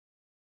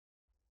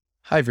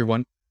Hi,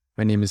 everyone.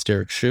 My name is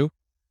Derek Shu.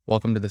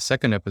 Welcome to the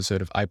second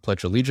episode of I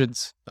Pledge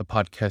Allegiance, a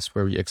podcast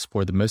where we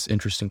explore the most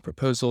interesting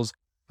proposals,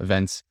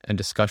 events, and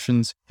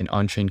discussions in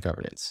on-chain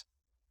governance.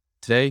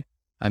 Today,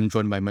 I'm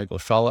joined by Michael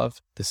Shalov,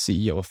 the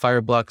CEO of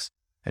Fireblocks,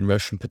 and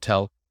Roshan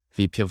Patel,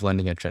 VP of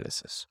Lending at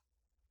Genesis.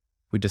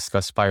 We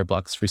discuss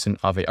Fireblocks'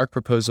 recent Aave Arc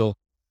proposal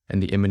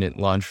and the imminent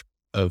launch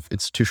of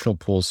institutional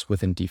pools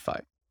within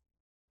DeFi.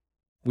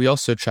 We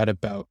also chat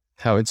about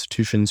how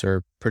institutions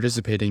are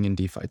participating in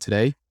DeFi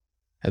today,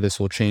 how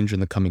this will change in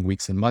the coming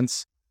weeks and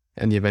months,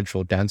 and the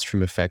eventual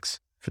downstream effects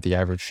for the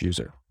average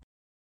user.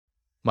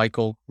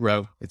 Michael,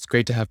 Ro, it's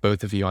great to have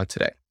both of you on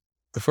today.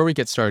 Before we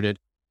get started,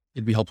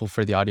 it'd be helpful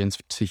for the audience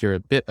to hear a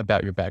bit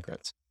about your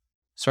backgrounds.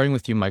 Starting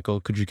with you,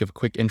 Michael, could you give a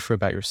quick intro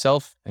about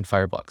yourself and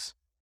Fireblocks?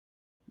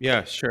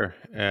 Yeah, sure.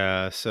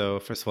 So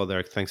first of all,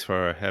 Derek, thanks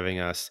for having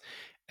us.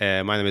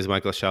 My name is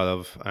Michael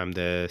Shalov. I'm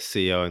the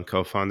CEO and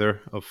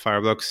co-founder of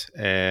Fireblocks.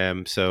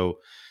 So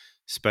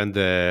spent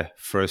the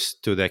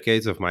first 2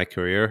 decades of my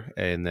career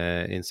in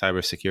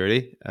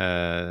cybersecurity.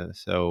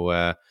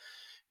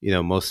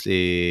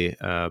 Mostly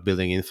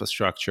building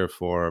infrastructure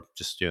for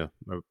just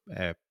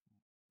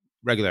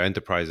regular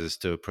enterprises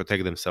to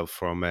protect themselves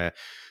from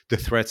the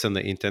threats on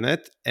the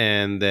internet.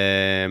 And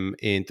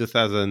in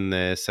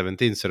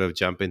 2017, sort of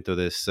jump into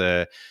this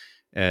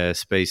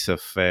space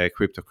of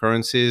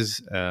cryptocurrencies,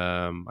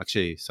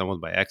 actually somewhat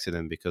by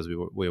accident, because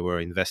we were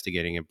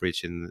investigating a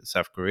breach in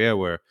South Korea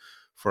where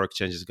four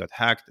exchanges got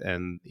hacked,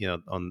 and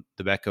on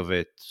the back of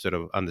it, sort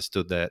of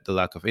understood the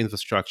lack of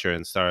infrastructure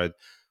and started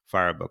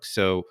Fireblocks.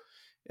 So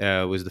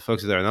with the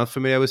folks that are not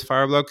familiar with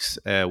Fireblocks,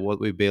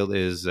 what we build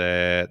is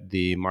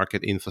the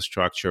market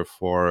infrastructure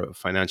for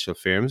financial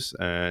firms,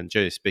 and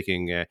generally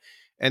speaking,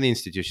 any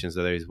institutions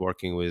that is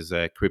working with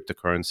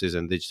cryptocurrencies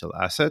and digital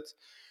assets.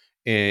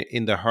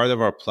 In the heart of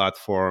our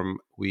platform,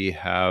 we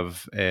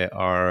have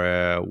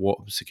our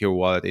secure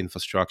wallet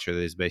infrastructure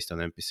that is based on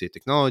MPC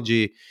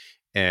technology.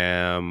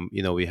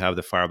 We have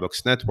the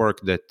Fireblocks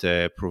network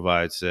that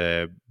provides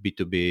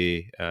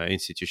B2B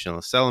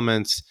institutional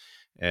settlements,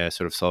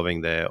 sort of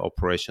solving the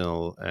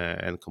operational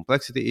and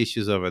complexity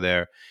issues over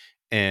there.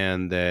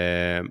 And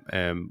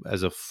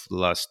as of the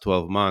last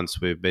 12 months,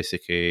 we've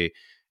basically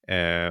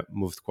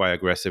moved quite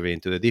aggressively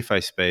into the DeFi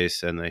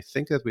space. And I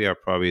think that we are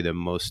probably the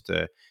most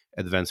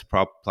advanced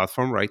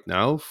platform right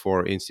now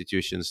for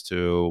institutions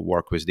to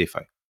work with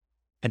DeFi.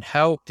 And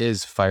how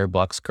is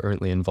Fireblocks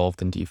currently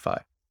involved in DeFi?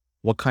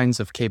 What kinds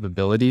of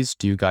capabilities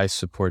do you guys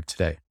support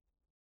today?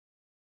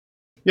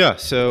 Yeah,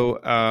 so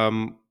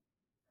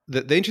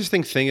the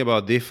interesting thing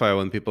about DeFi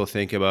when people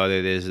think about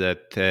it is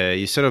that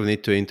you sort of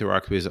need to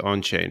interact with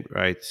on-chain,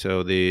 right?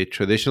 So the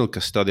traditional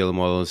custodial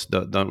models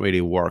don't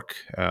really work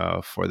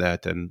for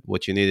that. And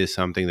what you need is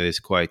something that is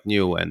quite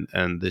new.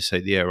 And this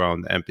idea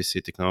around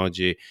MPC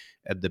technology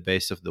at the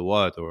base of the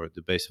wallet or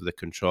the base of the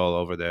control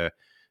over the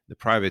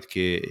private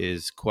key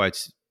is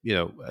quite,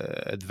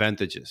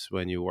 advantageous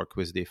when you work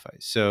with DeFi.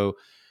 So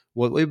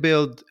what we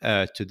build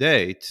to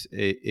date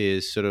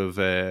is sort of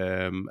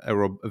a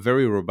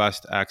very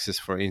robust access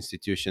for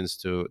institutions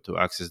to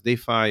access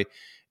DeFi,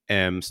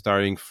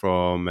 starting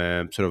from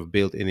sort of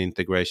built-in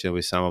integration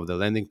with some of the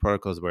lending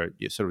protocols, where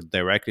you sort of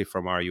directly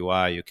from our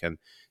UI, you can,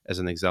 as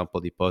an example,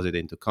 deposit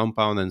into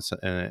Compound, and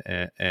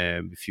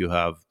if you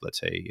have, let's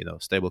say,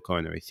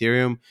 stablecoin or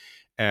Ethereum.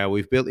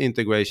 We've built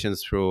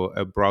integrations through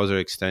a browser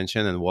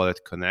extension and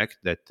Wallet Connect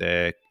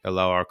that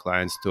allow our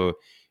clients to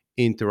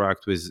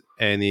interact with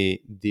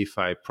any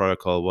DeFi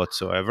protocol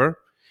whatsoever.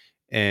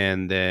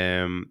 And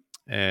then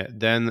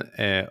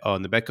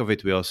on the back of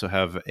it, we also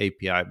have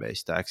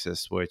API-based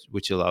access,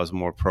 which allows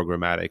more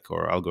programmatic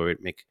or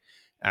algorithmic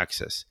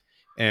access.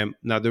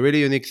 Now, the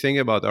really unique thing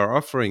about our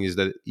offering is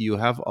that you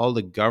have all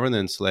the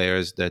governance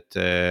layers that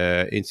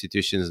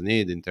institutions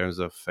need in terms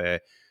of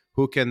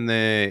who can,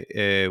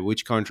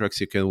 which contracts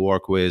you can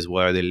work with,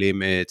 what are the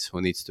limits,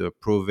 who needs to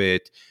approve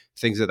it,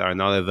 things that are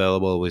not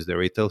available with the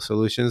retail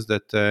solutions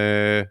that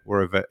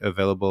were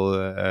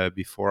available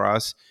before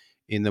us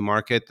in the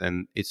market.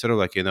 And it's sort of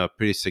like, a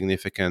pretty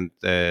significant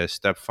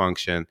step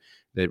function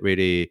that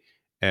really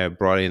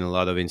brought in a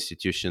lot of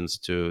institutions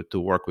to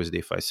work with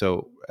DeFi.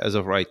 So as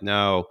of right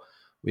now,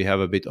 we have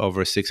a bit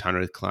over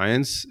 600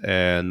 clients.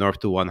 North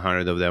to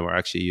 100 of them are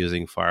actually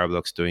using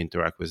Fireblocks to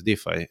interact with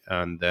DeFi.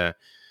 And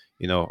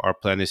our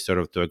plan is sort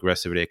of to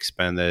aggressively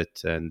expand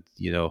it, and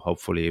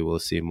hopefully we'll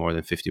see more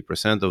than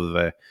 50%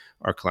 of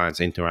our clients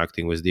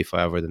interacting with DeFi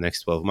over the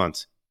next 12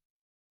 months.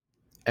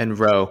 And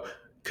Ro,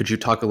 could you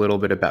talk a little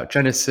bit about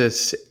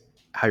Genesis,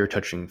 how you're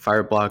touching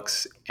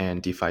Fireblocks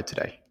and DeFi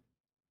today?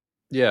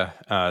 Yeah,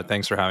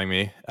 thanks for having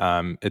me.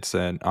 It's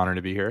an honor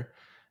to be here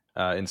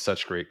in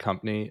such great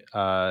company.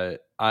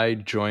 I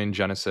joined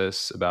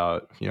Genesis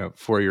about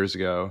 4 years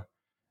ago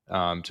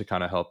to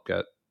kind of help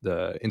get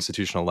the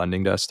institutional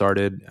lending desk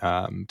started.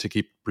 To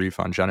keep brief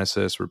on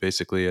Genesis, we're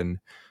basically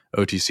an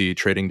OTC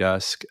trading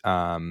desk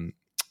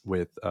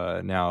with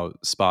now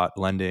spot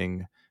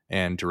lending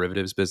and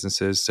derivatives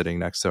businesses sitting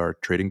next to our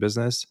trading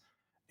business.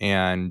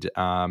 And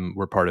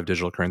we're part of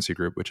Digital Currency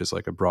Group, which is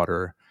like a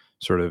broader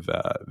sort of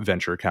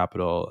venture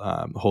capital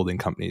holding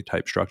company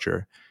type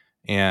structure.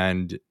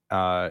 And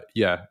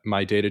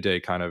my day to day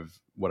kind of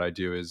what I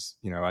do is,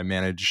 I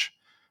manage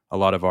a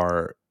lot of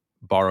our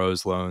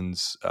borrows,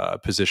 loans,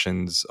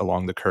 positions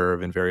along the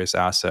curve in various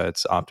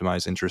assets,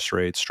 optimize interest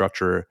rates,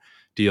 structure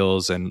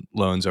deals and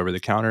loans over the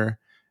counter,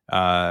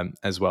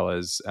 as well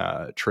as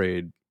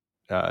trade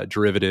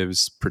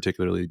derivatives,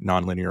 particularly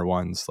linear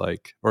ones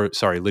like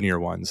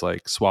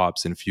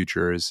swaps and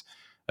futures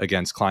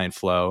against client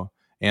flow,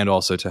 and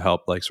also to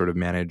help like sort of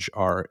manage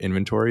our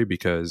inventory,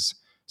 because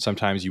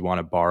sometimes you want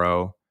to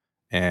borrow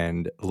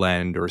and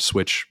lend or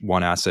switch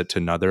one asset to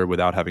another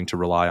without having to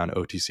rely on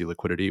OTC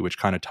liquidity, which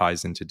kind of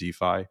ties into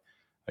DeFi.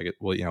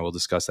 We'll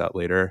discuss that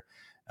later.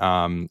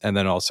 And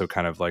then also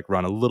kind of like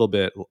run a little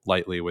bit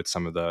lightly with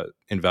some of the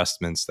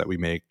investments that we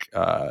make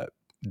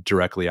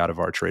directly out of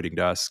our trading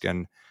desk.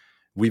 And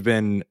we've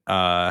been,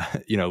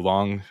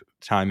 long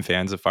time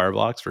fans of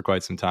Fireblocks for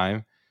quite some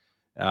time.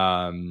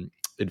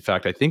 In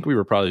fact, I think we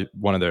were probably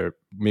one of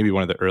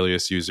the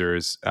earliest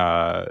users.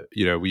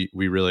 We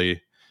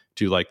really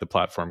do like the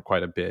platform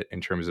quite a bit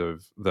in terms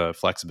of the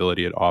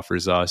flexibility it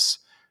offers us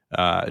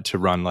to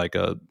run like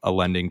a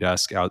lending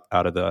desk out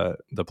of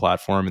the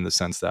platform, in the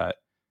sense that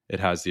it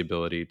has the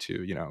ability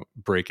to,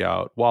 break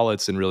out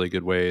wallets in really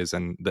good ways,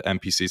 and the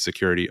MPC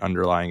security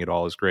underlying it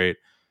all is great.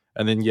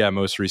 And then,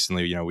 most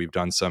recently, we've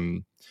done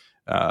some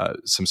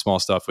small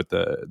stuff with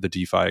the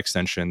DeFi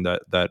extension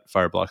that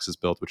Fireblocks has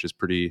built, which is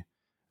pretty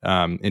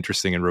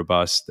interesting and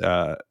robust.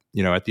 At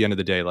the end of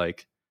the day,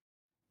 like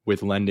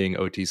with lending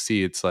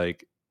OTC, it's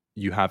like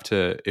you have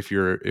to, if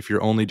you're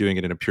only doing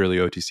it in a purely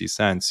OTC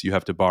sense, you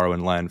have to borrow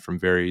and lend from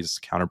various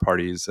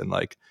counterparties, and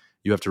like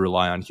you have to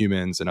rely on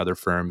humans and other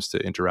firms to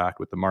interact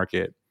with the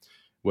market.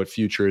 What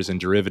futures and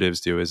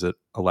derivatives do is it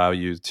allow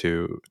you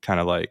to kind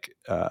of like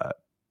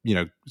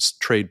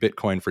trade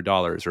Bitcoin for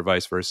dollars or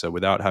vice versa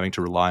without having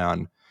to rely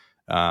on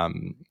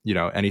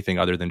anything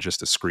other than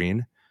just a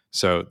screen.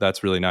 So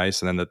that's really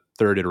nice. And then the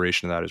third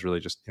iteration of that is really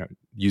just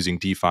using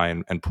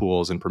DeFi and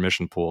pools and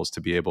permission pools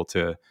to be able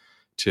to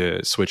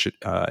switch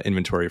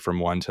inventory from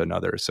one to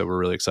another. So we're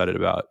really excited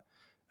about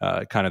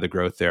kind of the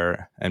growth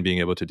there and being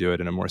able to do it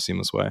in a more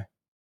seamless way.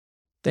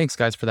 Thanks,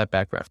 guys, for that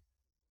background.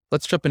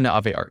 Let's jump into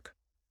Aave Arc.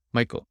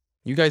 Michael,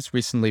 you guys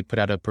recently put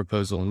out a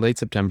proposal in late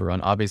September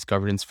on Aave's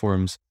governance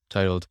forums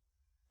titled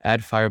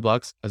Add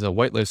Fireblocks as a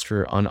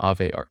whitelister on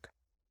Aave Arc.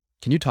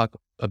 Can you talk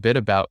a bit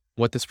about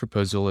what this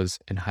proposal is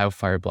and how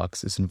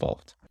Fireblocks is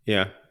involved?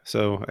 Yeah.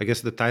 So I guess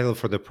the title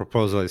for the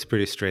proposal is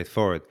pretty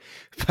straightforward,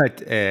 but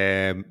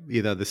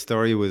the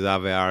story with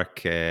Aave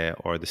Arc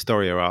or the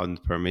story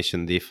around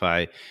permission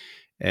DeFi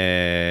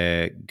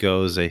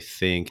goes, I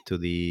think, to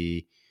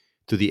the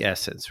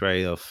essence,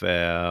 right, of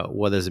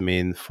what does it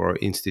mean for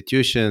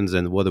institutions,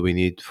 and what do we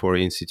need for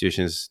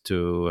institutions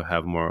to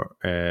have more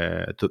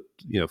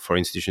for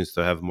institutions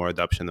to have more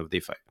adoption of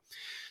DeFi.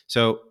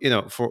 So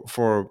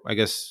for I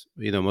guess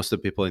most of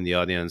the people in the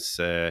audience,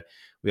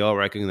 we all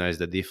recognize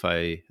that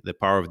DeFi, the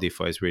power of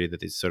DeFi is really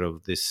that it's sort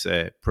of this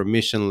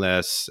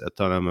permissionless,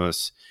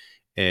 autonomous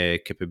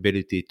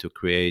capability to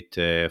create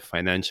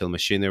financial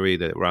machinery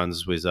that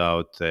runs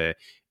without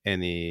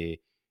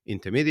any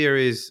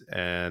intermediaries,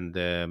 and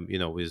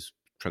with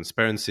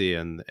transparency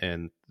and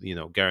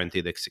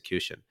guaranteed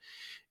execution.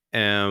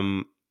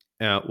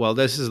 Well,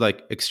 this is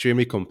like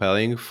extremely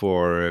compelling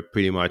for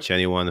pretty much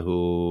anyone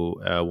who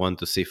want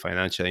to see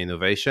financial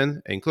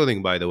innovation,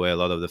 including, by the way, a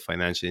lot of the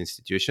financial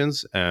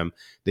institutions.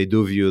 They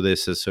do view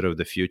this as sort of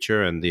the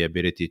future, and the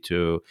ability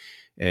to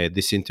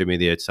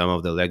disintermediate some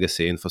of the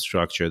legacy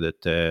infrastructure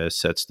that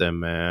sets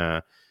them,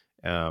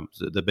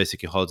 that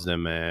basically holds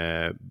them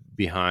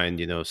behind,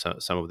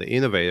 some of the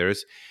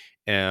innovators.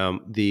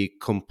 The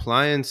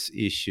compliance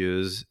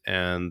issues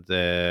and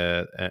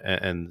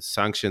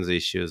sanctions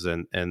issues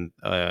and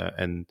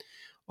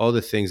all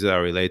the things that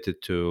are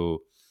related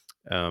to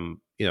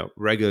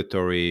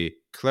regulatory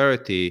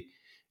clarity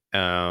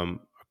are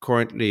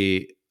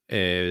currently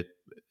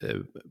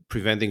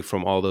preventing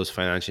from all those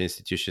financial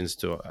institutions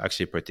to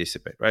actually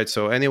participate, right?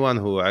 So anyone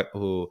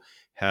who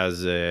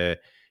has a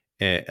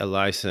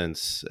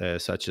license,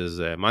 such as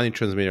a money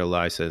transmitter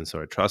license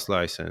or a trust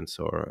license,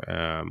 or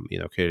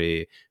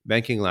clearly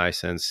banking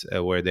license,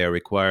 where they're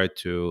required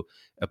to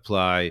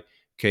apply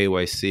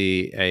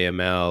KYC,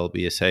 AML,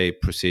 BSA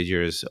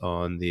procedures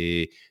on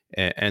the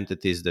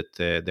entities that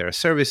they're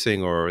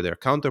servicing or their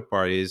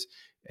counterparties.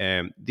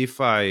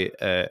 DeFi,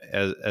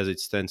 as it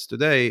stands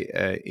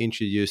today,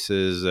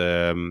 introduces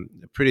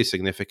pretty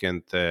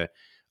significant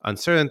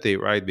uncertainty,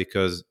 right?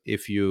 Because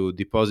if you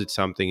deposit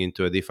something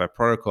into a DeFi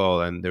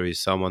protocol and there is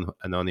someone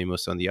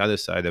anonymous on the other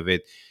side of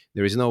it,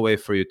 there is no way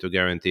for you to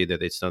guarantee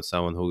that it's not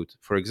someone who,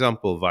 for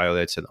example,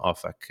 violates an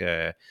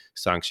OFAC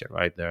sanction,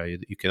 right?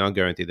 You cannot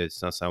guarantee that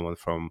it's not someone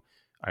from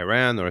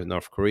Iran or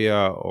North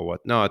Korea or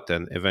whatnot,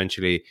 and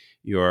eventually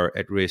you're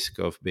at risk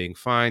of being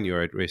fined,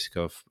 you're at risk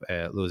of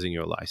losing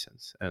your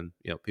license. And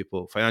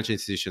financial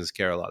institutions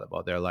care a lot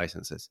about their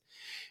licenses.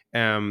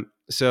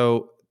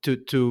 So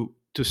to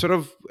to sort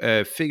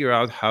of figure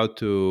out how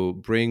to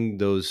bring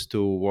those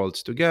two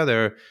worlds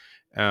together,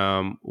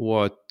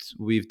 what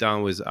we've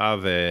done with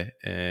Aave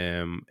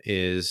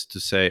is to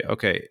say,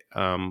 okay,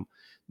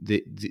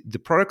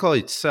 the protocol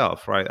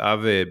itself, right?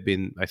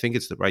 Aave I think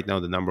it's right now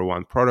the number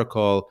one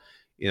protocol,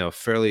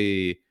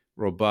 fairly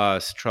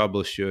robust,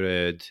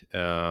 troubleshooted.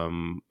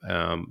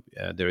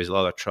 There is a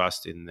lot of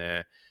trust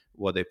in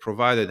what they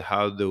provided.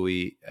 How do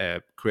we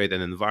create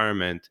an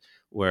environment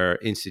where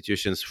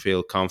institutions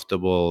feel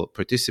comfortable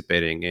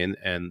participating in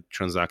and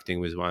transacting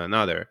with one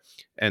another?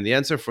 And the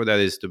answer for that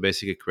is to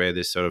basically create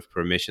this sort of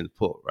permission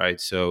pool, right?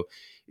 So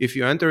if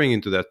you're entering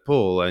into that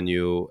pool and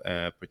you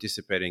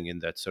participating in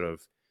that sort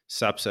of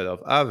subset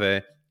of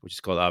Aave, which is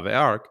called Aave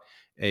Arc,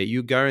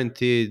 you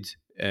guaranteed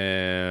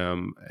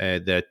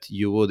that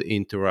you would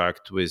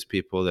interact with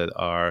people that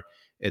are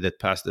that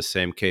pass the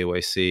same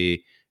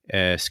KYC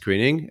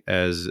screening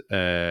as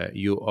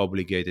you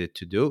obligated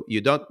to do.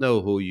 You don't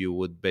know who you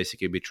would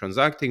basically be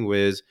transacting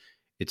with.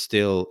 It's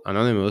still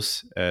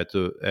anonymous,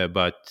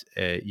 but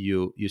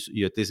you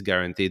at least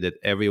guarantee that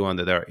everyone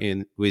that are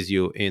in with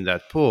you in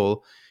that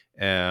pool,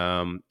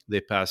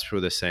 they pass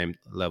through the same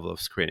level of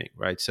screening,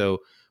 right? So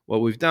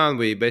what we've done,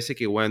 we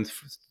basically went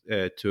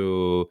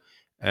to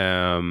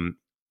some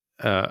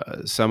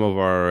of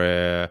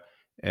our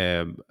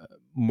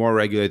more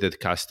regulated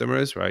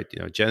customers, right?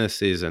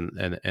 Genesis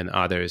and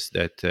others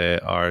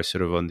that are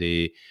sort of on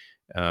the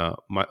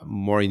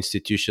more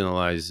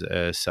institutionalized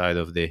side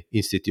of the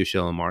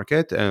institutional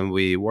market. And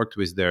we worked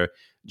with their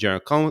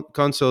general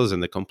counsels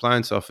and the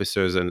compliance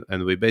officers,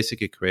 and we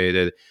basically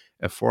created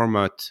a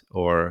format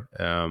or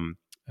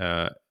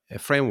a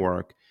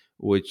framework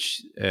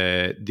which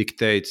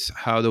dictates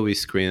how do we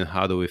screen,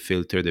 how do we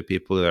filter the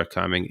people that are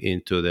coming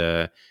into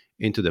the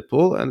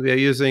pool. And we are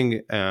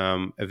using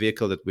a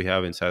vehicle that we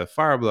have inside of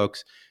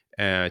Fireblocks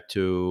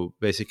to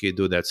basically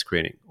do that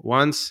screening.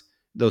 Once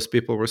those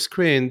people were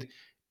screened,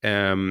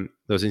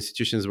 those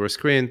institutions were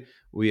screened,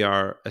 we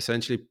are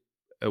essentially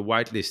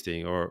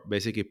whitelisting or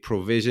basically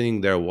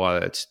provisioning their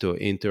wallets to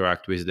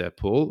interact with the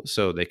pool.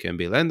 So they can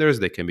be lenders,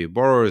 they can be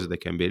borrowers, they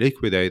can be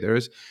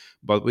liquidators.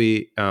 But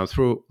we,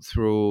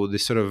 through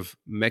this sort of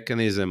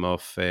mechanism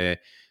of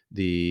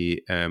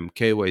the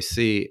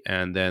KYC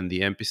and then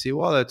the MPC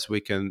wallets,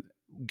 we can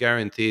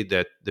guarantee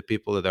that the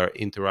people that are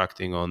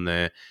interacting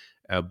on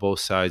both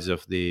sides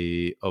of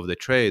the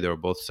trade or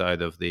both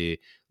sides of the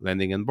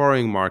lending and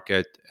borrowing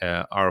market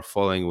are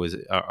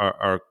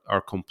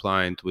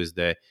compliant with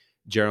the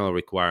general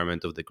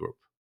requirement of the group.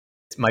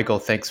 Michael,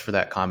 thanks for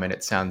that comment.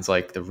 It sounds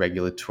like the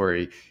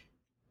regulatory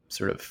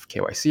sort of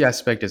KYC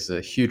aspect is a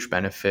huge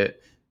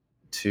benefit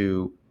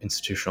to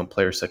institutional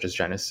players such as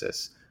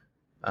Genesis.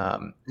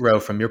 Ro,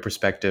 from your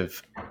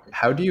perspective,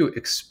 how do you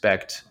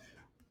expect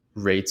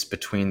rates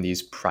between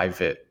these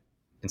private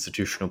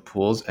institutional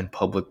pools and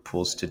public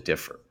pools to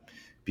differ?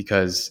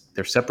 Because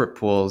they're separate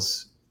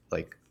pools,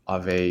 like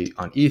Aave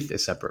on ETH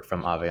is separate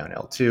from Aave on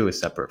L2, is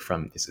separate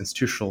from this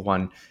institutional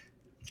one.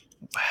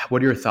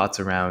 What are your thoughts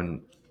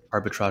around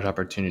arbitrage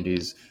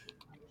opportunities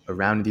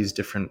around these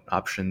different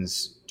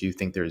options? Do you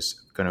think there's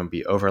going to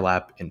be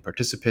overlap in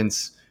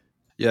participants?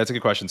 Yeah, that's a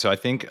good question. So I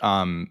think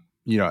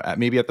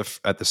maybe at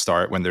the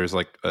start when there's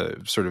like a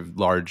sort of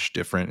large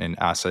difference in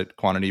asset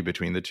quantity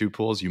between the two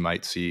pools, you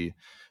might see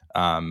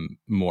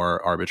more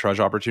arbitrage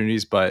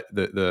opportunities. But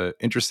the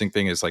interesting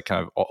thing is like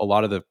kind of a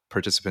lot of the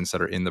participants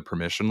that are in the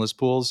permissionless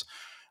pools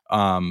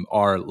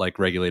are like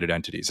regulated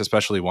entities,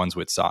 especially ones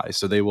with size.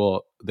 So they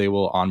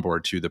will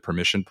onboard to the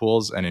permission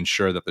pools and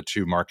ensure that the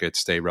two markets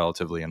stay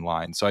relatively in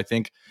line. So I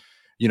think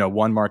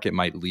one market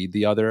might lead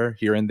the other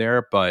here and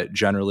there, but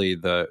generally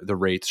the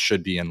rates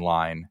should be in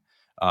line.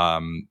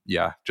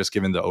 Just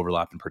given the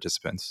overlap in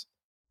participants.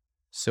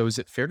 So is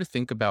it fair to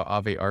think about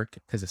Aave Arc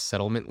as a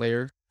settlement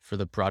layer for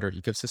the broader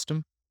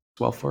ecosystem?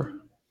 Well, for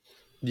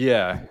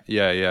Yeah.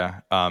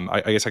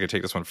 I guess I could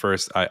take this one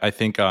first. I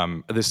think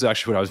this is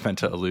actually what I was meant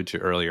to allude to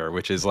earlier,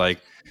 which is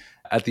like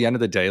at the end of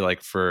the day,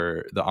 like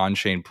for the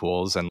on-chain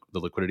pools and the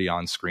liquidity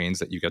on screens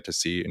that you get to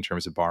see in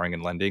terms of borrowing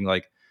and lending,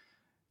 like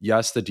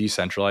yes, the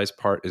decentralized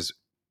part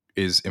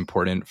is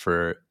important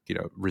for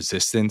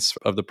resistance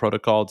of the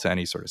protocol to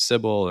any sort of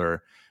Sybil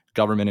or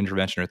government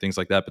intervention or things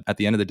like that. But at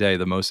the end of the day,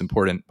 the most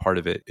important part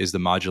of it is the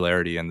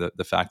modularity and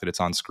the fact that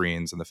it's on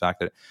screens and the fact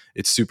that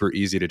it's super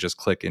easy to just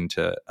click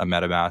into a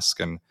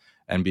MetaMask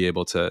and be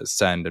able to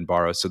send and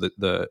borrow. So that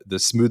the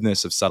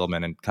smoothness of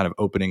settlement and kind of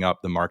opening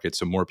up the market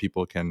so more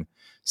people can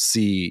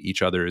see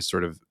each other's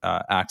sort of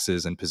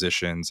axes and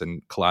positions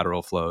and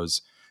collateral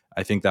flows.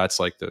 I think that's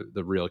like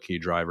the real key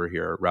driver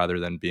here, rather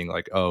than being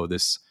like, oh,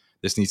 this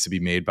needs to be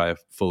made by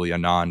a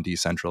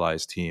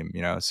non-decentralized team,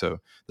 So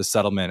the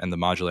settlement and the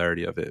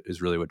modularity of it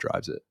is really what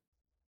drives it.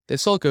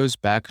 This all goes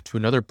back to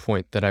another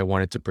point that I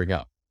wanted to bring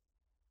up,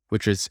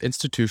 which is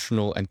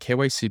institutional and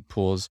KYC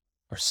pools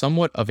are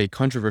somewhat of a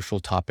controversial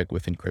topic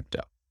within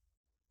crypto.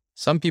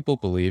 Some people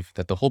believe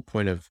that the whole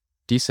point of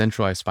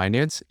decentralized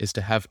finance is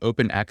to have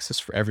open access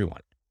for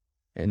everyone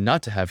and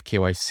not to have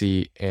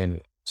KYC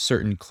in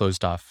certain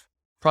closed off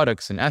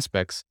products and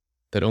aspects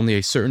that only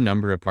a certain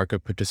number of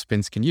market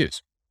participants can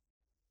use.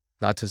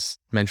 Not to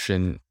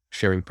mention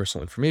sharing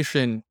personal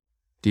information,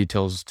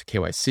 details to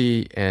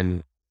KYC,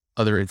 and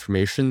other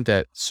information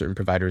that certain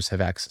providers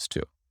have access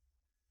to.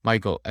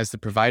 Michael, as the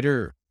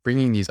provider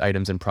bringing these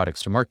items and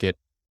products to market,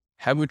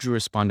 how would you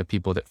respond to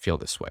people that feel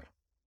this way?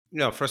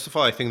 No, first of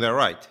all, I think they're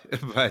right.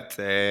 But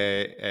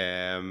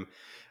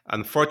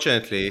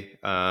unfortunately,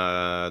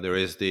 there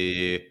is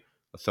the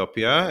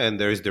utopia and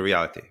there is the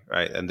reality,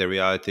 right? And the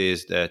reality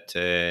is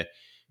that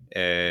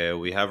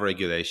we have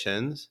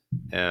regulations.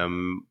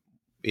 And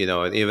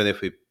even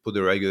if we put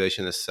the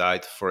regulation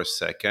aside for a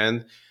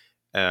second,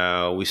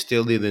 we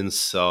still didn't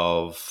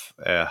solve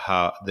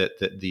how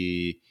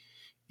the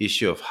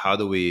issue of how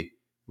do we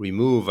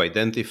remove,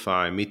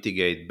 identify,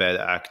 mitigate bad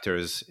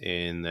actors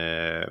in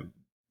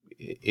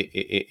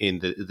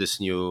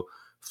this new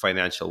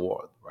financial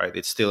world, right?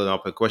 It's still an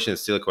open question.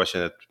 It's still a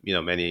question that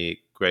many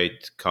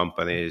great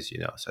companies,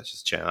 such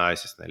as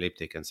Chainalysis,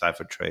 Elliptic, and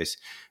CipherTrace,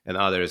 and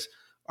others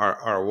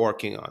are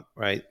working on,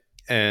 right?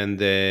 And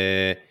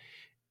the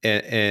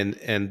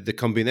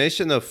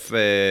combination of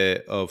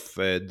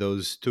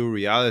those two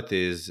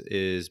realities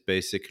is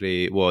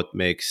basically what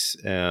makes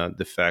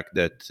the fact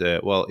that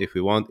if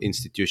we want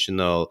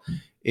institutional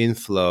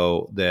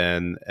inflow,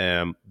 then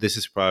this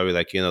is probably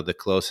the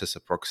closest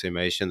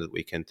approximation that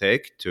we can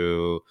take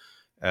to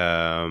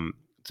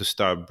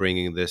start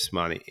bringing this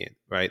money in,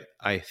 right?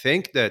 I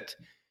think that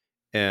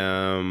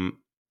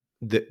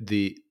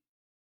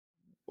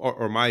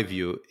my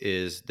view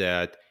is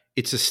that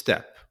it's a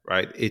step,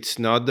 right? It's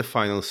not the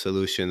final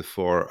solution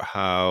for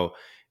how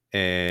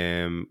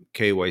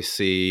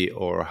KYC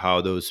or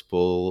how those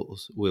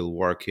pools will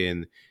work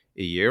in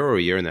a year or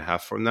a year and a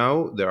half from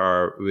now. There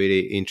are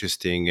really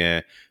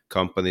interesting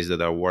companies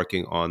that are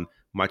working on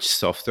much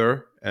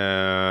softer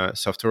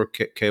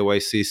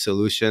KYC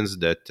solutions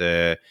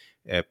that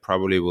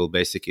probably will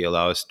basically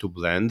allow us to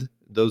blend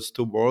those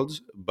two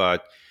worlds.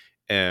 But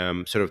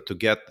sort of to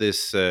get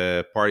this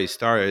party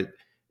started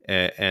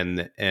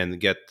and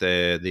get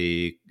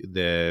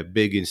the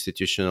big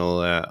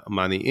institutional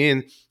money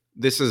in,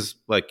 this is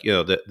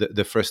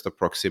the first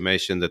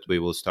approximation that we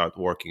will start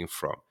working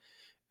from.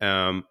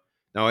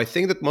 Now, I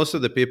think that most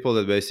of the people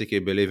that basically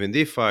believe in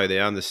DeFi, they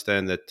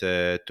understand that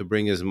to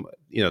bring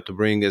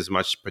as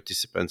much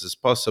participants as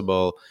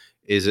possible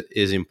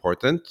is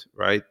important,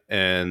 right?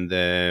 And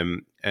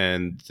that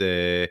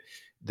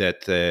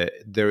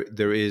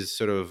there is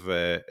sort of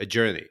a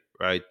journey,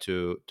 right,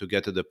 to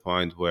get to the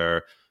point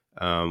where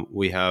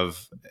we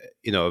have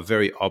a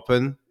very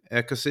open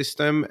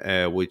ecosystem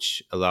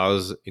which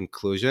allows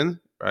inclusion,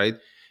 right?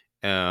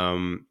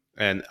 And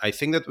I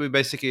think that we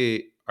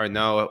basically are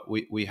now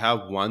we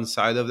have one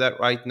side of that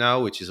right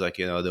now, which is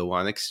the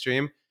one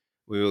extreme.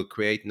 We will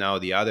create now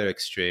the other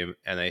extreme,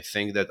 and I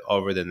think that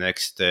over the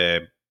next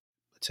let's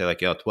say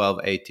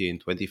 12, 18,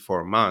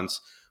 24 months,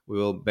 we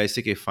will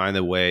basically find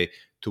a way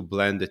to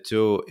blend the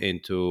two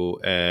into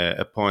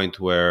a point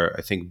where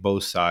I think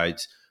both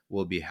sides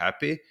will be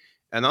happy.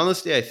 And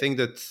honestly, I think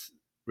that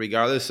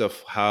regardless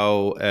of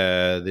how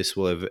this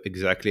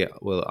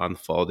will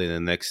unfold in the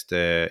next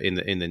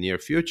in the near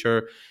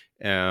future,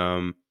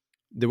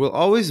 there will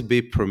always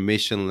be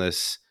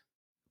permissionless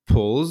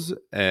pools,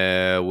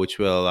 which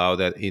will allow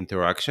that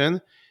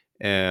interaction.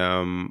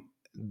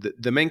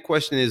 The main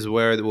question is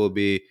where it will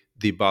be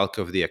the bulk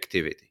of the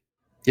activity.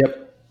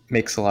 Yep,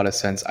 makes a lot of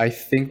sense. I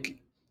think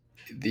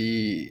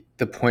the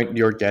point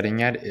you're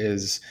getting at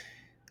is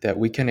that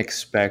we can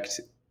expect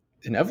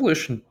an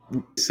evolution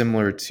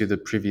similar to the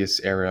previous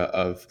era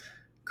of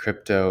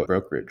crypto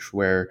brokerage,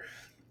 where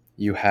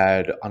you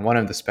had on one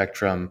end of the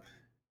spectrum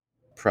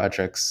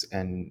projects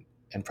and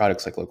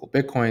products like local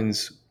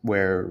Bitcoins,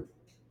 where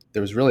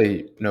there was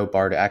really no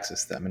bar to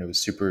access them, and it was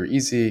super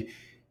easy,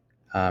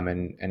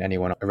 and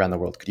anyone around the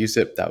world could use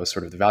it. That was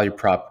sort of the value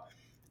prop.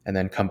 And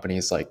then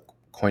companies like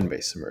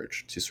Coinbase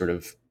emerged to sort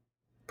of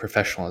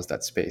professionalize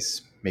that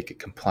space, make it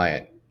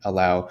compliant,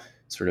 allow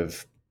sort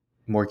of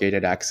more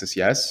gated access,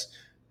 yes,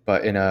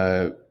 but in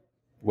a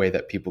way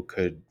that people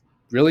could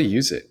really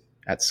use it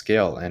at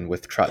scale and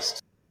with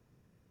trust.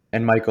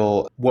 And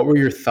Michael, what were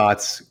your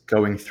thoughts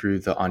going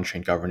through the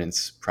on-chain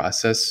governance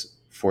process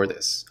for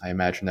this? I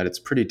imagine that it's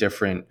pretty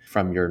different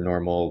from your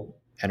normal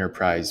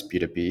enterprise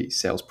B2B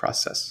sales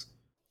process.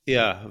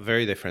 Yeah,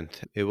 very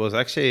different. It was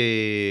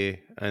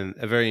actually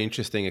a very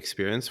interesting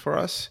experience for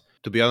us.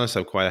 To be honest,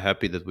 I'm quite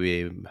happy that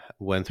we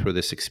went through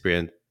this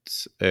experience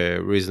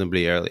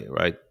reasonably early,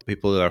 right?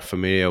 People that are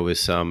familiar with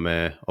some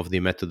of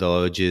the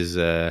methodologies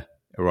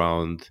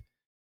around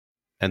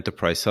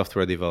enterprise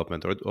software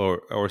development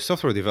or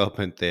software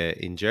development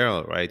in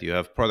general, right? You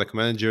have product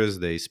managers,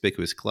 they speak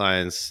with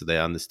clients, they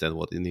understand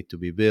what need to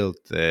be built.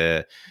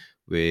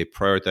 We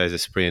prioritize a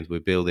sprint, we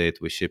build it,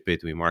 we ship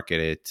it, we market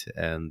it,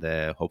 and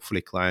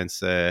hopefully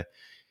clients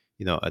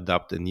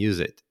adopt and use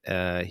it.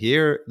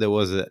 Here, there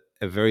was a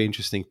very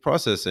interesting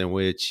process in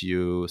which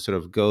you sort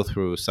of go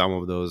through some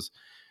of those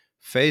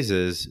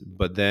phases,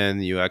 but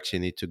then you actually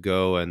need to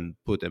go and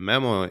put a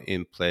memo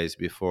in place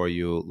before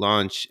you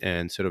launch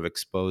and sort of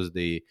expose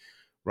the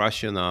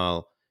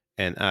rationale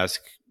and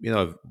ask,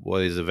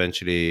 what is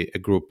eventually a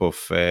group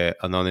of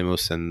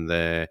anonymous and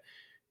at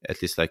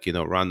least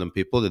random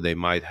people that they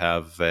might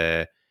have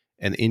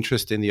an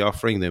interest in the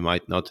offering. They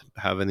might not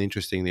have an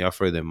interest in the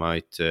offer. They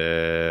might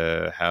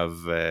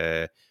have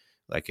an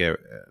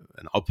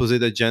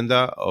opposite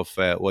agenda of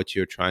what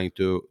you're trying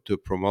to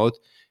promote,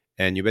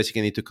 and you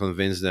basically need to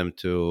convince them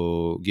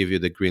to give you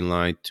the green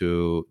light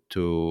to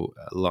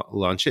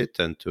launch it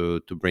and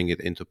to bring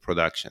it into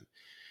production.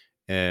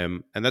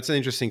 And that's an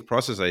interesting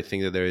process. I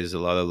think that there is a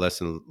lot of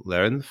lesson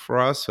learned for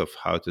us of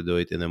how to do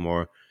it in a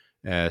more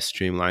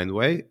streamlined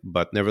way.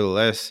 But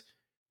nevertheless,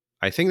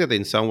 I think that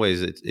in some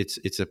ways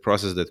it's a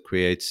process that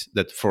creates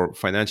that for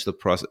financial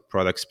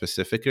products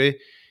specifically,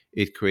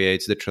 it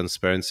creates the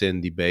transparency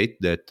and debate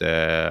that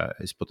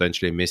is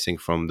potentially missing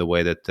from the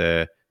way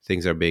that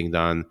things are being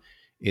done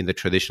in the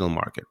traditional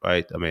market,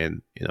 right? I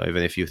mean,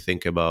 even if you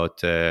think about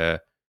the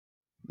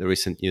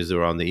recent news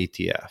around the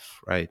ETF,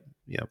 right?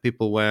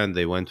 People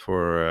they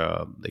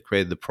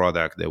created the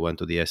product, they went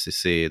to the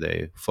SEC,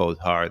 they fought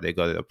hard, they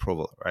got it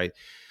approval, right?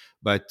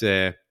 But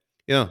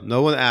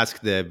no one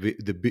asked the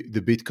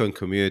Bitcoin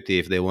community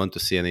if they want to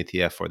see an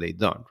ETF or they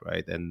don't,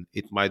 right? And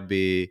it might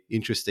be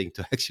interesting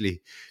to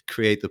actually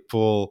create a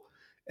poll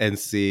and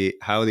see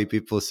how many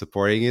people are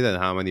supporting it and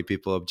how many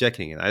people are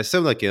objecting it. I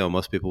assume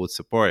most people would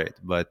support it,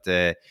 but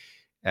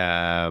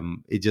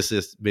it just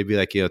is maybe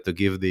to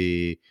give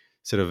the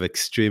sort of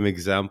extreme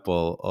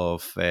example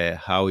of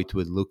how it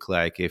would look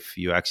like if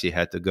you actually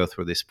had to go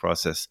through this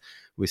process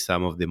with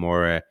some of the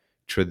more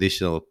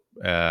traditional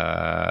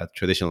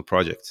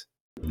projects.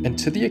 And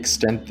to the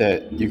extent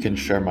that you can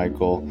share,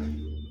 Michael,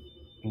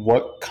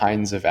 what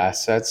kinds of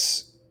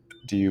assets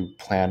do you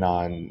plan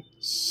on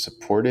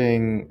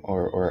supporting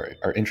or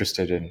are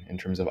interested in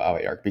terms of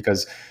Aave?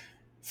 Because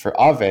for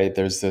Aave,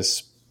 there's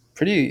this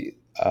pretty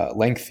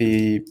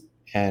lengthy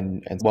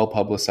and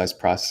well-publicized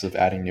process of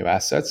adding new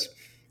assets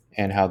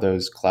and how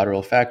those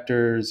collateral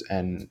factors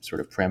and sort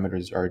of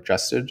parameters are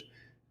adjusted.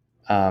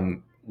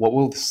 What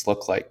will this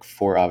look like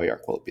for Aave?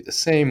 Will it be the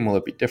same? Will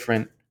it be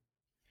different?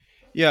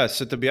 Yeah,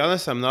 so to be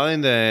honest, I'm not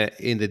in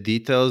the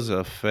details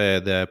of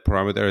the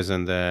parameters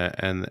and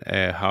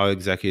how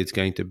exactly it's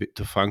going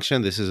to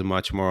function. This is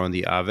much more on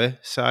the Aave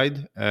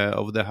side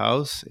of the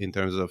house in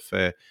terms of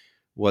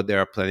what they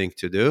are planning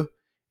to do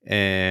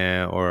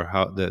or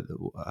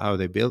how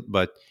they build.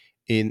 But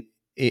in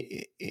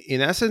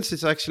essence,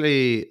 it's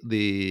actually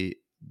the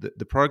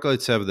protocol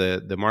itself,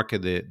 the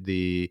market,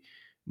 the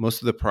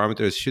most of the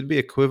parameters should be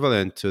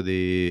equivalent to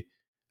the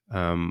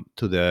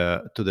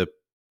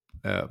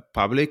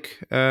public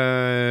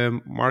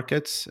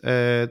markets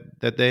that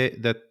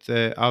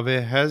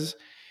Aave has.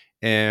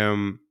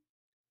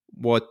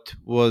 What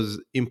was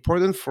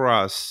important for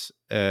us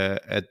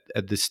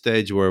at the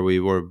stage where we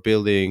were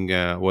building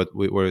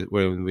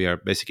when we are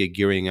basically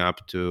gearing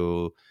up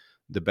to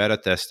the beta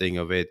testing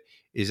of it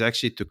is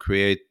actually to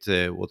create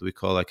what we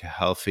call a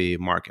healthy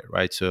market,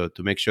 right? So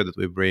to make sure that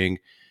we bring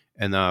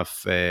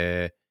enough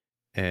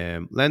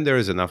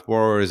lenders, enough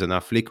borrowers,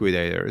 enough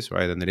liquidators,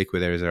 right? And the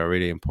liquidators are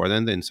really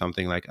important in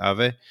something like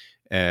Aave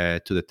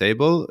to the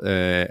table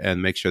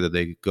and make sure that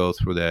they go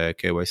through the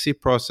KYC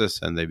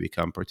process and they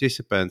become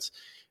participants.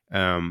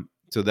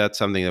 So that's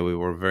something that we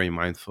were very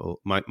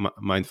mindful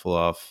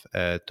of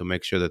to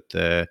make sure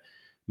that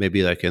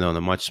maybe on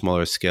a much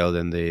smaller scale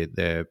than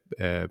the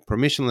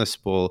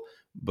permissionless pool,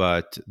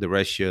 but the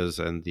ratios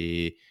and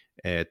the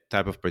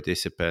type of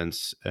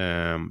participants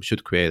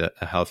should create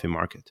a healthy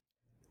market.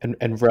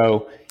 And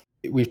Ro,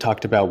 we've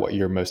talked about what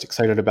you're most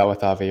excited about with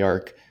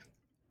Aave.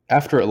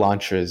 After it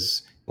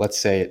launches, let's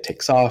say it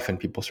takes off and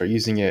people start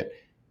using it,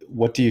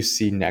 what do you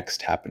see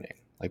next happening?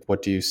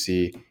 What do you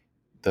see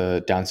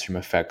the downstream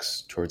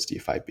effects towards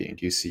DeFi being?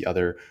 Do you see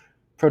other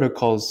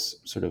protocols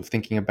sort of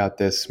thinking about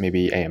this,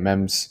 maybe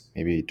AMMs,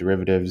 maybe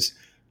derivatives?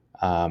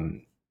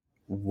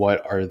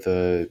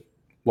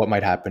 What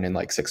might happen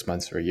in 6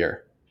 months or a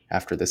year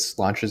after this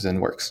launches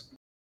and works?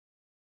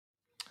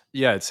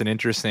 Yeah, it's an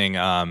interesting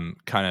kind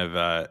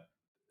of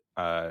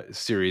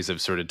series of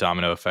sort of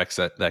domino effects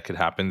that could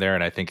happen there,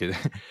 and I think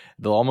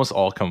they'll almost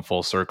all come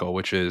full circle,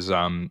 which is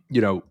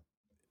Aave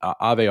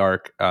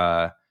Arc.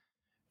 I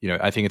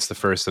think it's the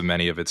first of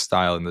many of its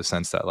style in the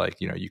sense that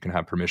you can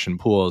have permission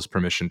pools,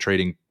 permission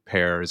trading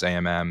pairs,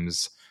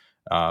 AMMs,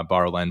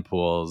 borrow lend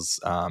pools,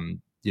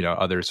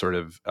 other sort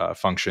of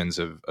functions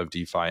of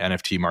DeFi,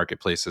 NFT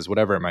marketplaces,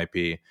 whatever it might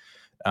be.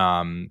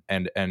 And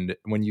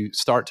when you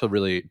start to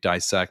really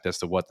dissect as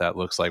to what that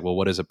looks like, well,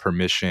 what does a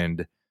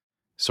permissioned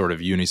sort of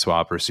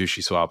Uniswap or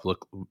SushiSwap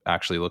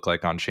actually look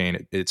like on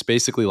chain? It's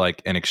basically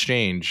like an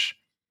exchange,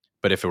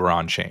 but if it were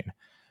on chain.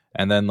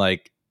 And then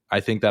I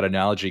think that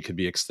analogy could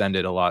be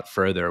extended a lot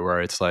further,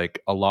 where it's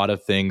a lot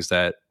of things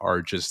that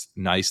are just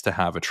nice to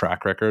have a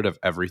track record of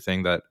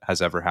everything that has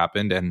ever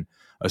happened, and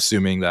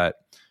assuming that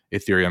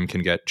Ethereum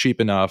can get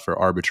cheap enough or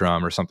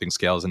Arbitrum or something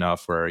scales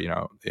enough where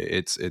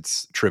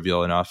it's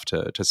trivial enough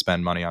to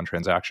spend money on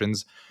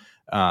transactions.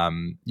 A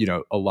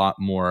lot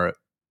more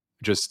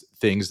just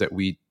things that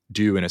we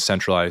do in a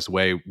centralized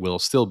way will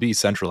still be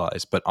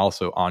centralized, but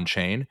also on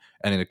chain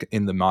and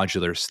in the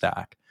modular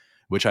stack,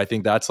 which I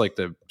think that's like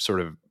the sort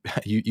of,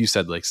 you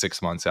said like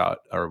 6 months out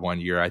or 1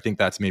 year. I think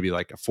that's maybe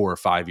like a 4 or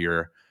 5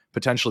 year,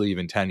 potentially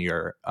even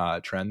 10-year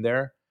trend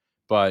there.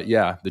 But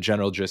yeah, the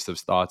general gist of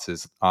thoughts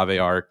is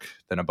Aave Arc,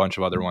 then a bunch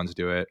of other ones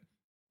do it.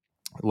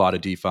 A lot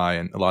of DeFi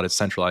and a lot of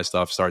centralized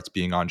stuff starts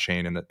being on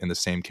chain in the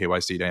same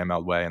KYC to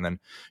AML way. And then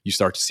you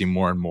start to see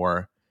more and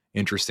more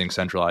interesting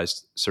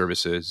centralized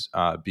services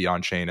be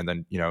on chain. And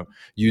then,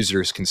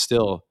 users can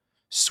still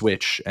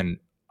switch and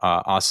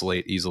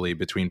oscillate easily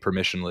between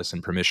permissionless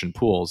and permission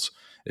pools.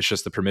 It's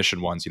just the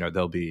permission ones, they'll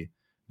have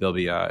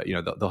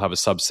a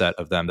subset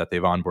of them that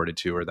they've onboarded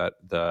to, or that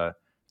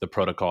the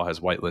protocol has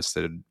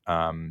whitelisted,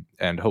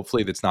 and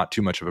hopefully it's not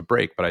too much of a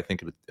break, but I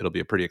think it'll be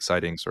a pretty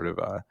exciting sort of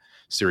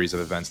series of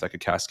events that could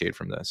cascade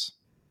from this.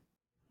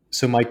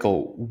 So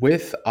Michael,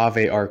 with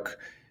Aave Arc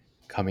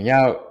coming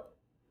out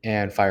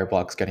and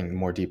Fireblocks getting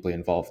more deeply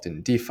involved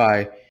in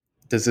DeFi,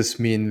 does this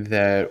mean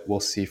that we'll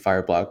see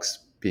Fireblocks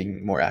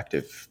being more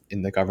active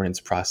in the governance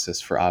process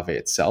for Aave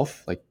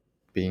itself, like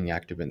being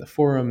active in the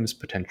forums,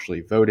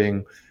 potentially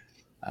voting?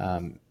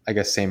 I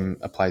guess same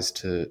applies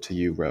to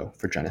you, Ro,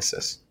 for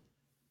Genesis.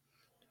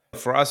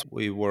 For us,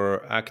 we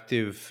were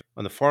active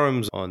on the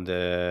forums, on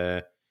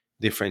the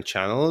different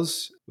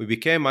channels. We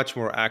became much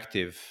more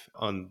active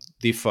on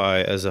DeFi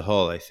as a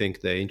whole. I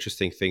think the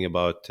interesting thing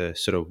about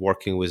sort of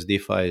working with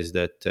DeFi is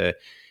that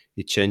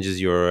it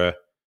changes your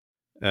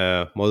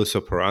modus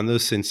operandi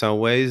in some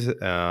ways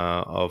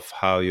of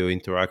how you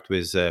interact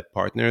with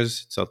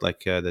partners. It's not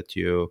like that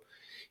you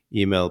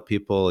email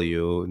people.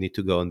 You need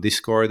to go on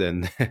Discord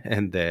and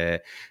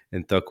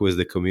talk with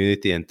the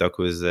community and talk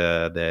with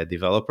the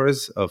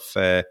developers of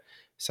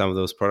some of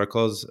those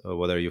protocols,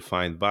 whether you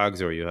find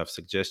bugs or you have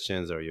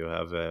suggestions or you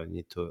have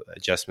need to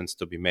adjustments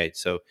to be made.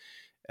 So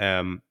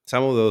some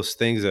of those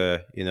things,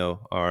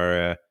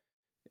 are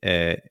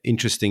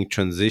interesting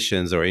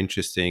transitions or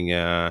interesting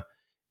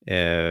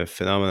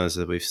phenomena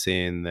that we've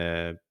seen,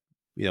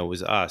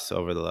 with us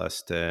over the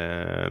last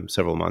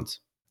several months.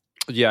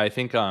 Yeah, I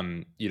think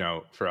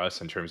for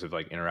us in terms of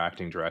like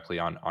interacting directly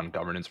on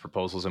governance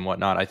proposals and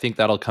whatnot, I think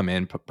that'll come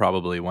in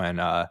probably when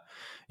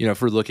if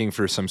we're looking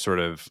for some sort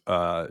of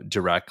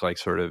direct like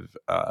sort of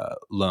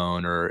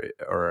loan or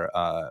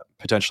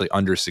potentially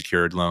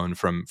undersecured loan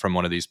from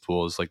one of these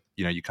pools. Like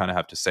you kind of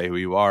have to say who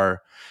you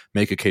are,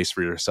 make a case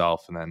for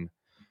yourself, and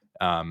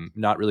then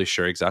not really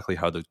sure exactly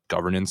how the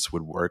governance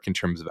would work in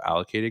terms of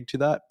allocating to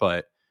that,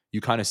 but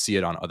you kind of see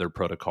it on other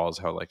protocols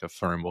how like a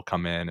firm will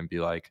come in and be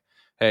like,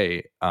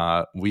 hey,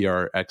 we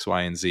are X,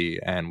 Y, and Z,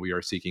 and we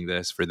are seeking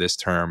this for this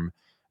term,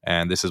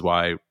 and this is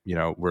why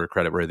we're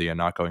creditworthy and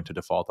not going to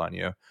default on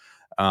you.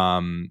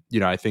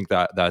 I think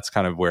that's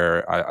kind of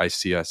where I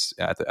see us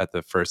at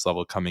the first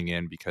level coming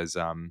in, because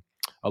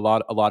a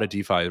lot of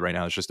DeFi right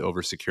now is just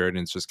oversecured and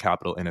it's just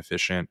capital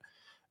inefficient,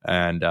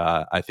 and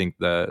I think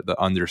the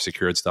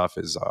undersecured stuff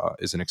is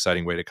an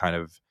exciting way to kind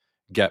of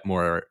get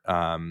more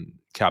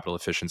capital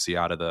efficiency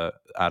out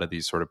of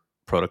these sort of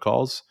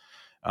protocols.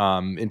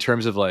 In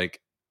terms of like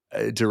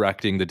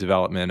directing the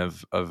development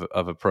of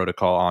a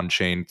protocol on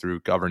chain through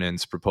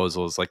governance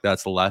proposals, like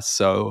that's less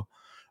so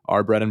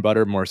our bread and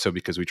butter, more so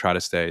because we try to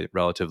stay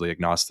relatively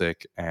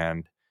agnostic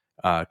and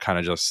kind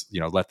of just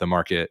let the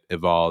market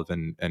evolve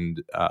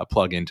and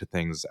plug into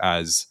things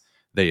as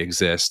they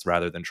exist,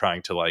 rather than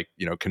trying to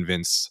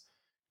convince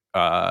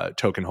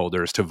token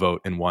holders to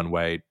vote in one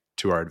way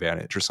to our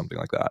advantage or something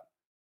like that.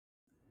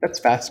 That's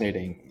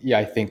fascinating. Yeah,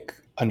 I think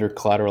under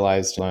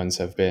collateralized loans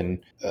have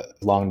been a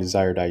long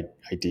desired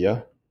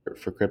idea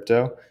for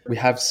crypto. We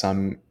have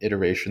some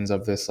iterations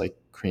of this, like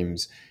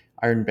Cream's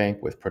Iron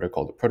Bank with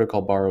protocol to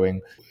protocol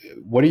borrowing.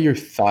 What are your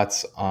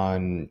thoughts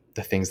on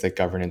the things that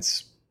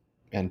governance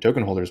and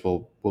token holders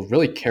will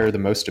really care the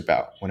most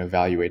about when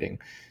evaluating,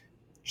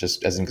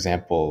 just as an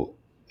example,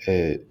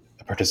 a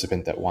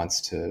participant that wants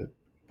to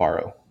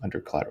borrow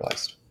under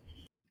collateralized?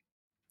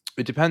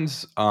 It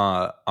depends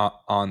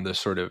on the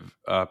sort of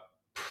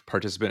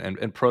participant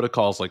and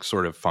protocols like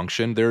sort of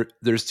function.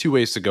 There's two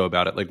ways to go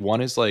about it. Like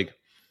one is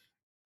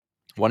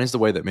the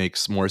way that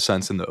makes more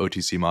sense in the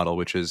OTC model,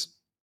 which is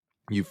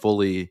you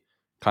fully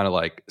kind of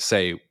like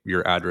say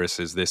your address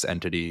is this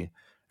entity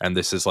and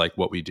this is like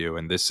what we do,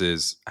 and this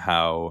is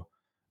how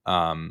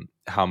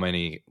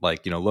many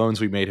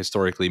loans we made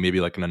historically, maybe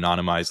like an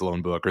anonymized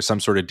loan book or some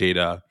sort of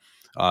data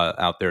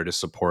out there to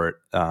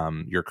support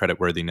your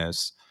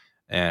creditworthiness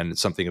and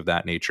something of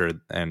that nature,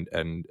 and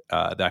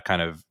that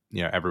kind of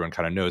everyone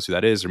kind of knows who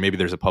that is, or maybe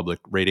there's a public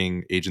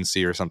rating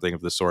agency or something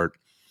of the sort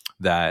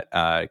that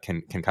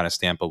can kind of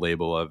stamp a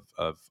label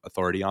of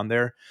authority on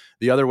there.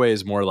 The other way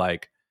is more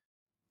like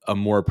a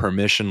more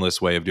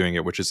permissionless way of doing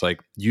it, which is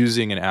like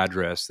using an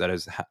address that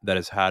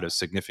has had a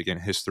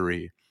significant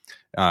history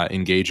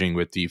engaging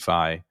with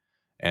DeFi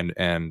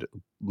and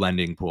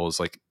lending pools.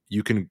 Like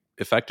you can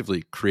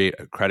effectively create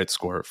a credit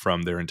score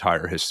from their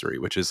entire history,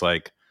 which is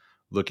like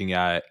looking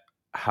at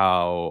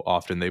how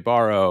often they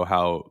borrow,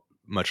 how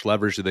much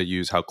leverage do they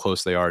use, how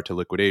close they are to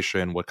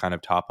liquidation, what kind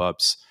of top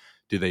ups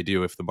do they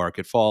do if the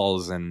market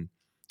falls, and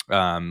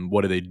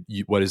what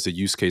is the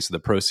use case of the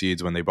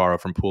proceeds when they borrow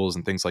from pools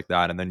and things like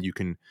that, and then you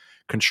can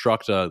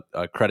construct a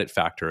credit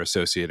factor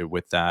associated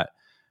with that.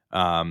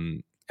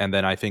 And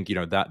then I think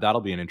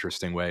that'll be an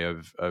interesting way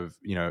of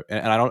and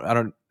I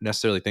don't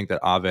necessarily think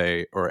that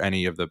Aave or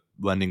any of the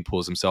lending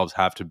pools themselves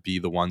have to be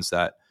the ones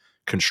that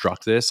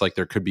construct this. Like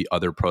there could be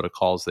other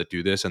protocols that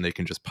do this and they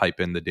can just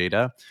pipe in the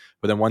data.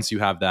 But then once you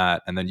have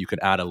that, and then you can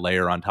add a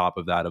layer on top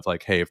of that of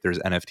like, hey, if there's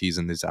NFTs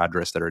in this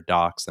address that are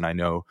doxed, then I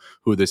know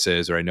who this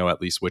is, or I know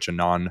at least which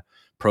anon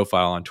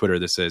profile on Twitter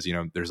this is.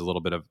 There's a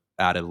little bit of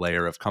added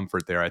layer of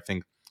comfort there. I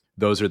think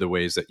those are the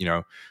ways that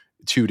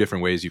two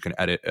different ways you can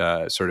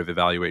sort of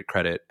evaluate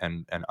credit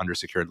and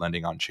undersecured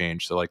lending on chain.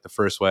 So like the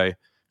first way,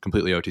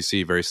 completely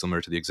OTC, very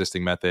similar to the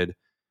existing method.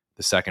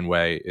 The second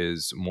way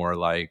is more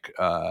like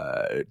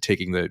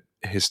taking the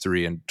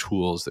history and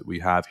tools that we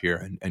have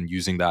here and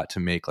using that to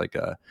make like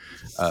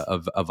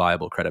a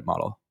viable credit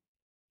model.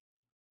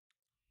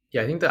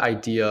 Yeah, I think the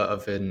idea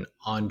of an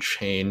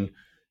on-chain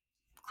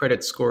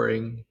credit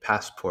scoring,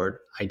 passport,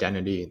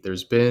 identity,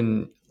 there's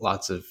been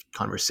lots of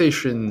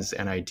conversations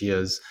and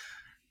ideas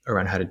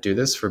around how to do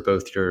this for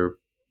both your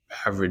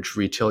average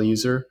retail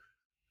user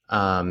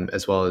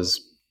as well as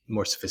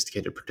more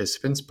sophisticated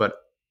participants. But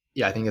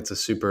yeah, I think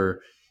it's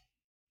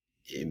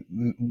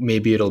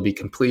maybe it'll be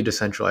completely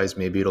decentralized,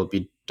 maybe it'll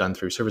be done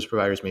through service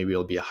providers, maybe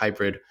it'll be a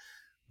hybrid,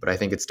 but I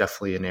think it's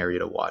definitely an area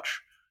to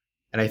watch.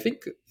 And I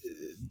think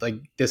like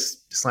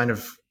this line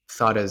of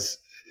thought is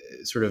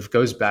sort of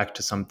goes back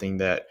to something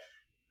that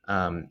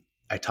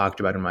I talked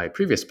about in my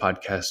previous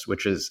podcast,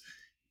 which is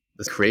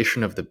the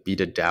creation of the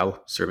Beta DAO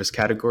service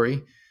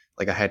category.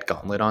 Like I had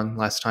Gauntlet on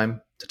last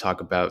time to talk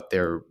about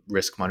their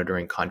risk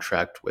monitoring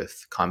contract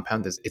with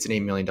Compound. It's an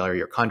 $8 million a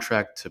year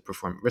contract to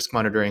perform risk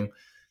monitoring.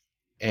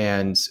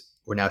 And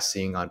we're now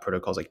seeing on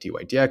protocols like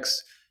DYDX,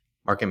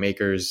 market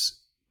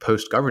makers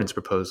post governance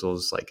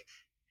proposals like,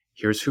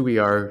 here's who we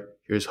are,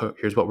 here's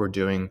what we're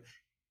doing,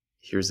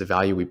 here's the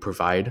value we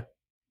provide,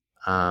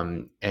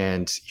 and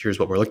here's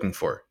what we're looking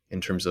for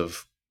in terms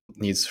of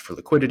needs for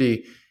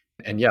liquidity.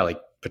 And yeah, like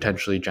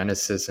potentially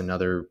Genesis and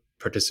other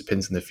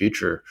participants in the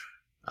future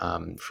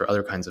for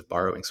other kinds of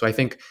borrowing. So I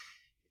think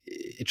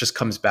it just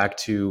comes back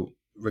to,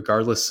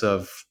 regardless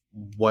of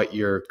what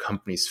your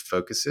company's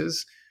focus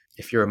is,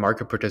 if you're a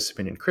market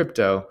participant in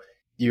crypto,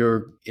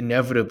 you're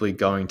inevitably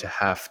going to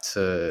have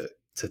to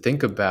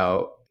think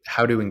about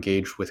how to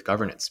engage with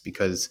governance,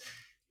 because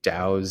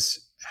DAOs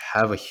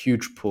have a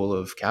huge pool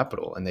of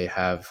capital, and they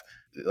have,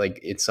 like,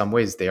 in some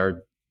ways, they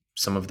are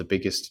some of the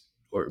biggest,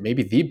 or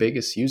maybe the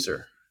biggest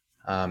user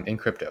in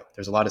crypto.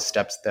 There's a lot of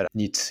steps that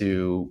need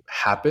to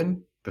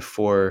happen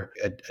before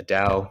a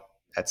DAO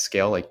at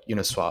scale like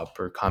Uniswap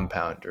or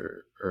Compound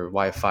or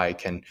YFI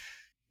can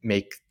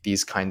make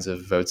these kinds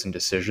of votes and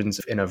decisions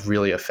in a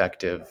really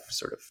effective,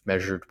 sort of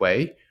measured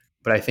way.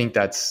 But I think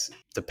that's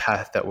the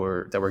path that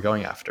we're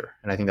going after,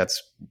 and I think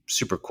that's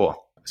super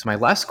cool. So my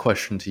last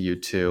question to you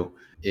two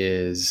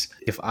is,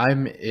 if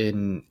I'm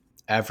an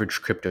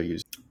average crypto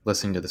user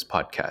listening to this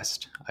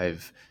podcast,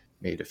 I've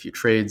made a few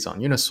trades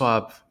on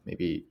Uniswap,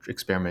 maybe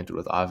experimented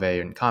with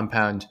Aave and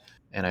Compound,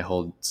 and I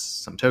hold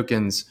some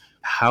tokens.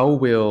 How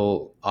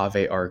will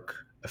Aave Arc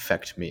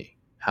affect me?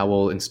 How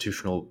will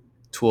institutional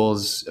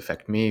tools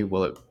affect me?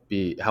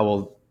 How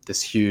will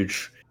this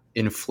huge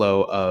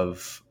inflow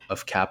of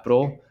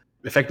capital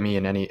affect me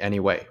in any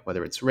way,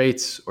 whether it's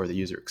rates or the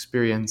user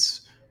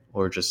experience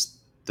or just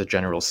the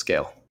general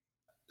scale?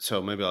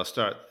 So maybe I'll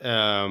start.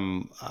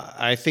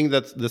 I think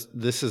that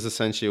this is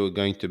essentially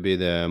going to be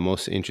the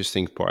most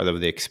interesting part of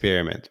the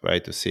experiment,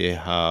 right? To see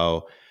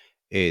how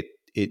it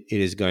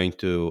is going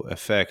to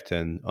affect.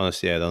 And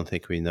honestly, I don't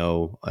think we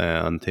know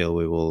until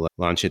we will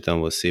launch it,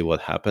 and we'll see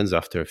what happens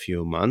after a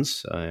few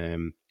months. I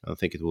don't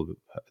think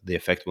the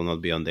effect will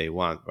not be on day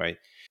one, right?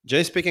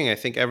 Generally speaking, I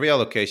think every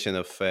allocation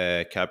of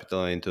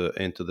capital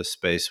into the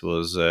space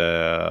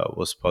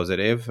was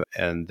positive,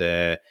 and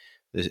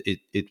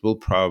it will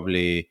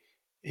probably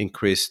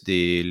increase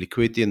the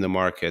liquidity in the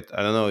market.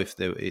 I don't know if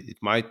it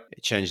might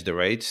change the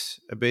rates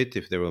a bit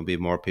if there will be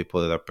more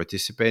people that are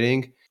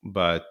participating,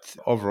 but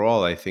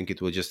overall, I think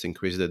it will just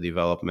increase the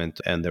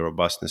development and the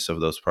robustness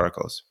of those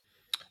protocols.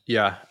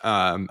 Yeah,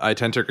 I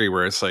tend to agree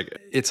where it's like,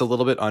 it's a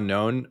little bit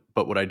unknown,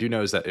 but what I do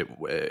know is that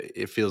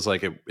it feels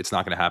like it's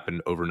not going to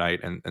happen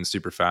overnight and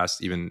super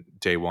fast, even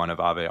day one of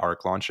Aave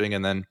Arc launching.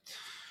 And then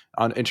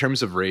in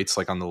terms of rates,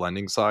 like on the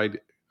lending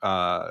side,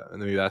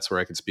 maybe that's where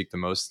I could speak the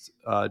most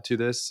to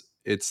this.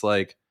 It's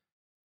like,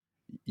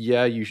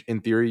 yeah, in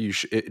theory,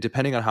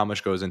 depending on how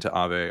much goes into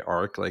Aave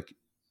Arc, like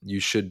you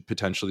should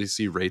potentially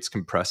see rates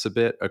compress a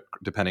bit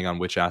depending on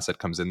which asset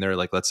comes in there.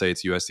 Like let's say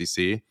it's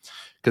USDC,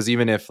 because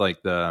even if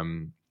like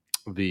the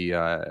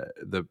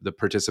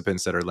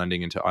participants that are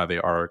lending into Aave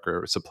Arc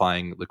or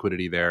supplying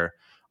liquidity there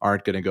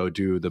aren't going to go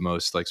do the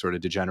most like sort of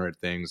degenerate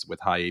things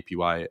with high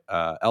APY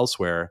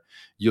elsewhere,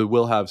 you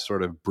will have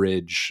sort of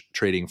bridge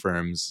trading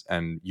firms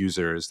and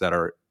users that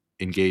are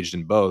engaged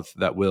in both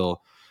that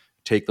will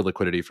take the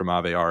liquidity from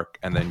Aave Arc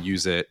and then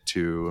use it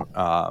to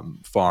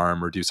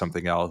farm or do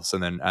something else.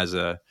 And then as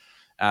a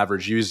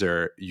average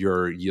user,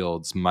 your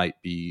yields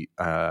might be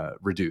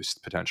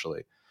reduced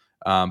potentially.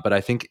 But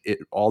I think it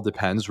all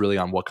depends really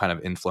on what kind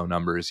of inflow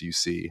numbers you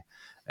see.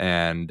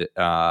 And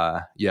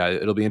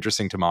it'll be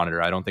interesting to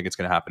monitor. I don't think it's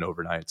going to happen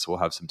overnight. So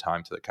we'll have some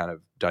time to kind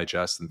of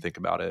digest and think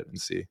about it and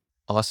see.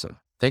 Awesome.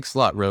 Thanks a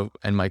lot, Ro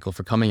and Michael,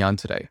 for coming on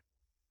today.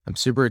 I'm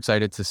super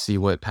excited to see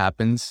what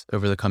happens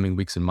over the coming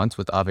weeks and months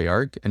with Aave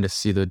Arc and to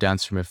see the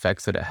downstream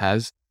effects that it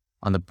has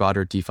on the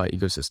broader DeFi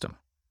ecosystem.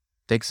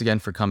 Thanks again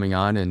for coming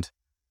on, and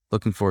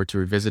looking forward to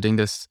revisiting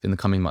this in the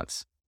coming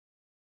months.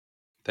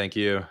 Thank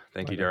you.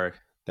 Thank you, Derek.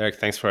 Derek,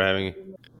 thanks for having me.